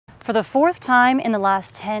For the fourth time in the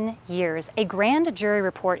last 10 years, a grand jury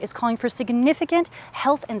report is calling for significant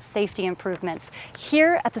health and safety improvements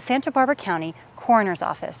here at the Santa Barbara County Coroner's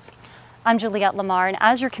Office. I'm Juliette Lamar, and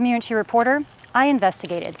as your community reporter, I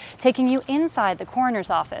investigated, taking you inside the coroner's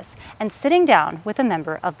office and sitting down with a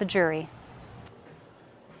member of the jury.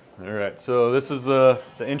 All right, so this is the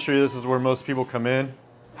entry. This is where most people come in.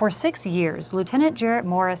 For 6 years, Lieutenant Jarrett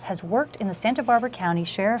Morris has worked in the Santa Barbara County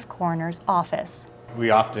Sheriff Coroner's Office. We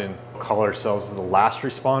often call ourselves the last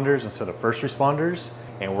responders instead of first responders,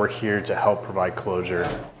 and we're here to help provide closure.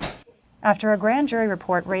 After a grand jury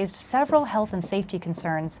report raised several health and safety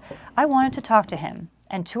concerns, I wanted to talk to him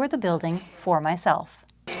and tour the building for myself.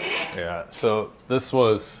 Yeah, so this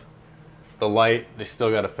was the light. They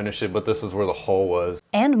still got to finish it, but this is where the hole was.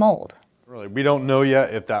 And mold. Really, we don't know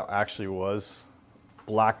yet if that actually was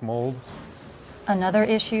black mold. Another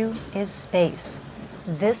issue is space.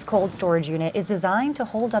 This cold storage unit is designed to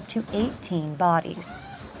hold up to 18 bodies.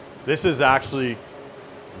 This is actually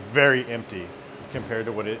very empty compared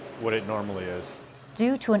to what it normally is.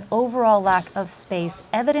 Due to an overall lack of space,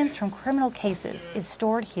 evidence from criminal cases is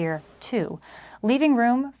stored here too, leaving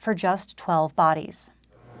room for just 12 bodies.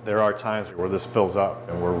 There are times where this fills up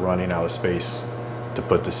and we're running out of space to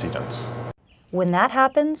put decedents. When that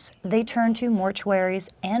happens, they turn to mortuaries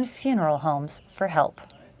and funeral homes for help.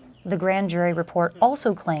 The grand jury report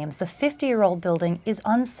also claims the 50-year-old building is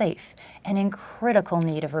unsafe and in critical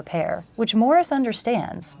need of repair, which Morris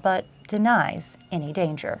understands but denies any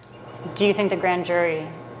danger. Do you think the grand jury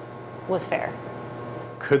was fair?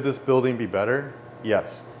 Could this building be better?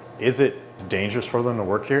 Yes. Is it dangerous for them to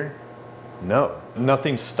work here? No.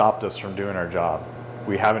 Nothing stopped us from doing our job.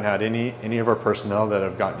 We haven't had any of our personnel that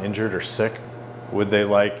have gotten injured or sick. Would they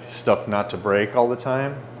like stuff not to break all the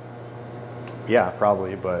time? Yeah,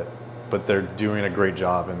 probably, but they're doing a great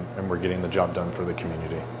job and we're getting the job done for the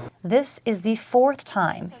community. This is the fourth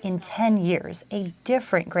time in 10 years a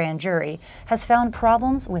different grand jury has found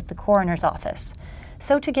problems with the coroner's office.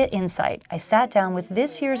 So to get insight, I sat down with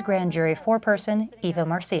this year's grand jury foreperson, Eva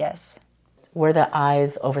Marcias. We're the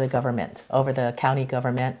eyes over the government, over the county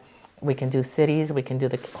government. We can do cities, we can do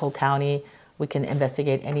the whole county, we can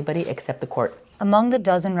investigate anybody except the court. Among the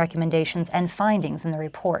dozen recommendations and findings in the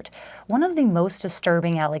report, one of the most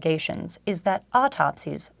disturbing allegations is that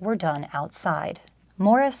autopsies were done outside.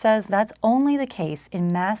 Morris says that's only the case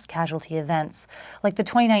in mass casualty events, like the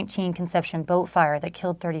 2019 Conception boat fire that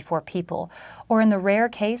killed 34 people, or in the rare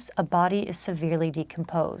case a body is severely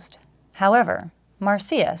decomposed. However,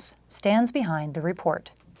 Marcias stands behind the report.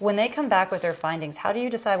 When they come back with their findings, how do you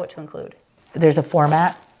decide what to include? There's a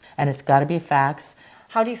format, and it's got to be facts.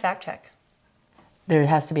 How do you fact check? There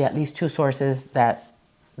has to be at least two sources that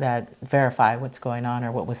verify what's going on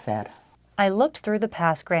or what was said. I looked through the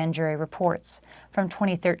past grand jury reports from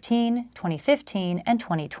 2013, 2015, and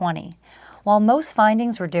 2020. While most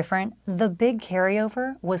findings were different, the big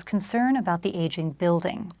carryover was concern about the aging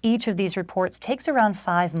building. Each of these reports takes around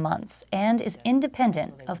 5 months and is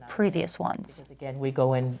independent of previous ones. Again, we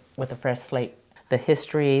go in with a fresh slate. The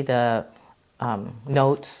history, the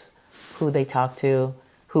notes, who they talked to,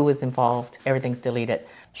 who was involved, everything's deleted.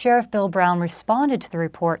 Sheriff Bill Brown responded to the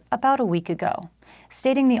report about a week ago,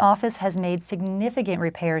 stating the office has made significant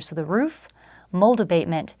repairs to the roof, mold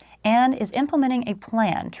abatement, and is implementing a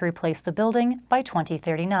plan to replace the building by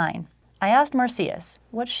 2039. I asked Marcias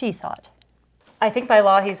what she thought. I think by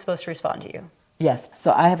law he's supposed to respond to you. Yes,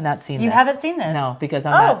 so I have not seen this. You haven't seen this? No, because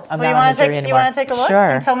I'm not on the jury anymore. You want to take a look?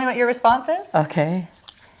 Sure. And tell me what your response is? Okay.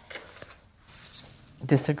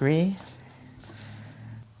 Disagree.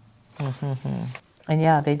 And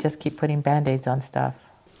yeah, they just keep putting Band-Aids on stuff.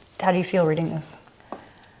 How do you feel reading this?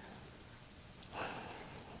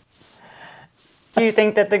 Do you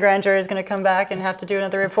think that the grand jury is going to come back and have to do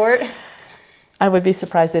another report? I would be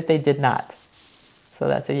surprised if they did not. So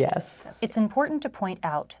that's a yes. It's important to point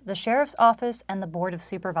out the Sheriff's Office and the Board of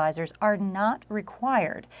Supervisors are not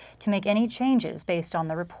required to make any changes based on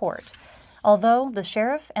the report. Although the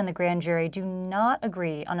Sheriff and the grand jury do not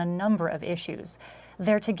agree on a number of issues,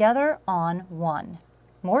 they're together on one.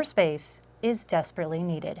 More space is desperately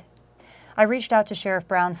needed. I reached out to Sheriff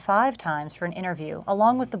Brown 5 times for an interview,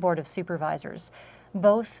 along with the Board of Supervisors.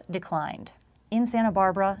 Both declined. In Santa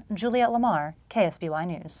Barbara, Juliette Lamar, KSBY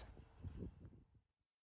News.